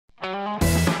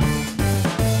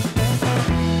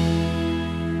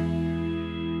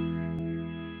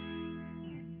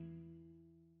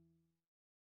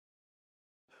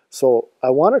So I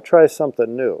want to try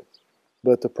something new,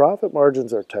 but the profit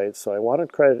margins are tight, so I want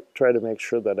to try to make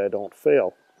sure that I don't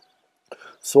fail.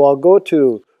 So I'll go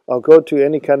to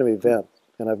any kind of event,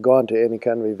 and I've gone to any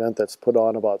kind of event that's put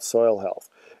on about soil health.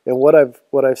 And what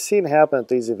I've seen happen at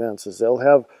these events is they'll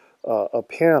have a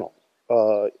panel,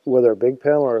 whether a big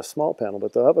panel or a small panel,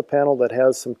 but they'll have a panel that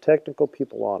has some technical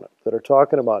people on it that are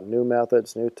talking about new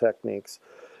methods, new techniques,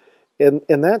 and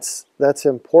that's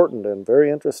important and very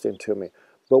interesting to me.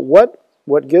 But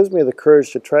what gives me the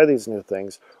courage to try these new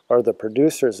things are the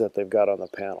producers that they've got on the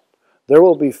panel. There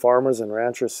will be farmers and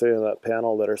ranchers sitting on that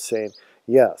panel that are saying,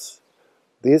 yes,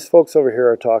 these folks over here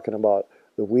are talking about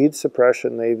the weed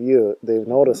suppression they've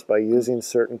noticed by using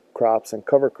certain crops and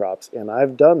cover crops, and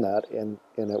I've done that, and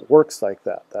it works like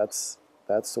that. That's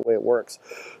the way it works.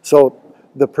 So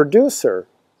the producer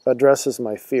addresses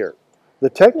my fear. The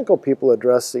technical people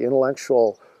address the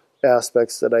intellectual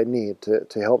aspects that I need to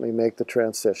help me make the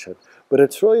transition. But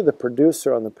it's really the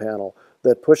producer on the panel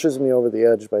that pushes me over the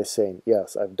edge by saying,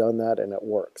 yes, I've done that and it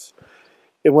works.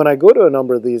 And when I go to a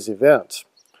number of these events,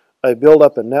 I build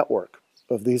up a network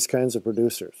of these kinds of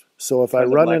producers. So if I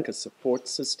run like a support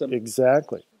system?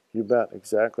 Exactly. You bet,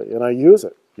 exactly. And I use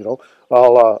it. You know,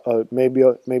 I'll maybe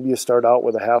you start out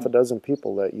with a half a dozen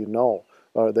people that you know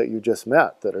or that you just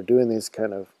met that are doing these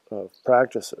kind of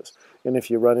practices. And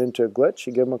if you run into a glitch,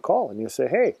 you give them a call and you say,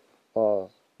 hey,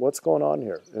 what's going on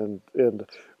here? And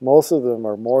most of them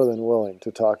are more than willing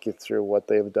to talk you through what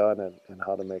they've done and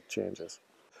how to make changes.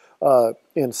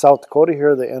 In South Dakota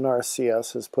here, the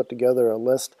NRCS has put together a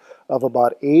list of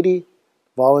about 80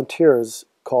 volunteers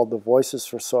called the Voices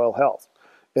for Soil Health.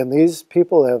 And these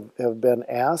people have been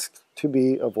asked to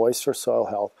be a voice for soil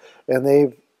health, and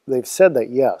they've said that,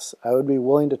 yes, I would be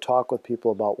willing to talk with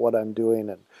people about what I'm doing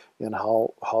and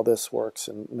how this works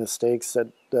and mistakes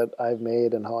that I've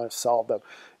made and how I've solved them.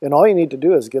 And all you need to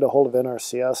do is get a hold of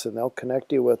NRCS, and they'll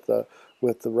connect you with the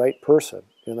right person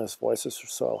in this Voices for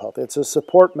Soil Health. It's a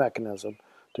support mechanism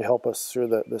to help us through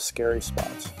the scary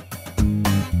spots.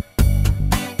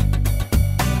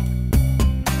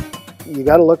 You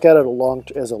got to look at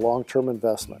it as a long-term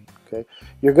investment. Okay,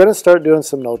 you're going to start doing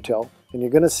some no-till, and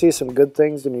you're going to see some good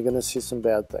things, and you're going to see some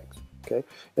bad things. Okay,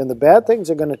 and the bad things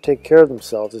are going to take care of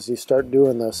themselves as you start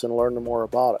doing this and learn more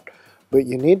about it. But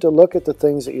you need to look at the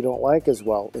things that you don't like as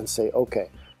well and say, okay,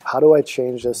 how do I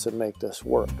change this and make this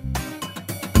work?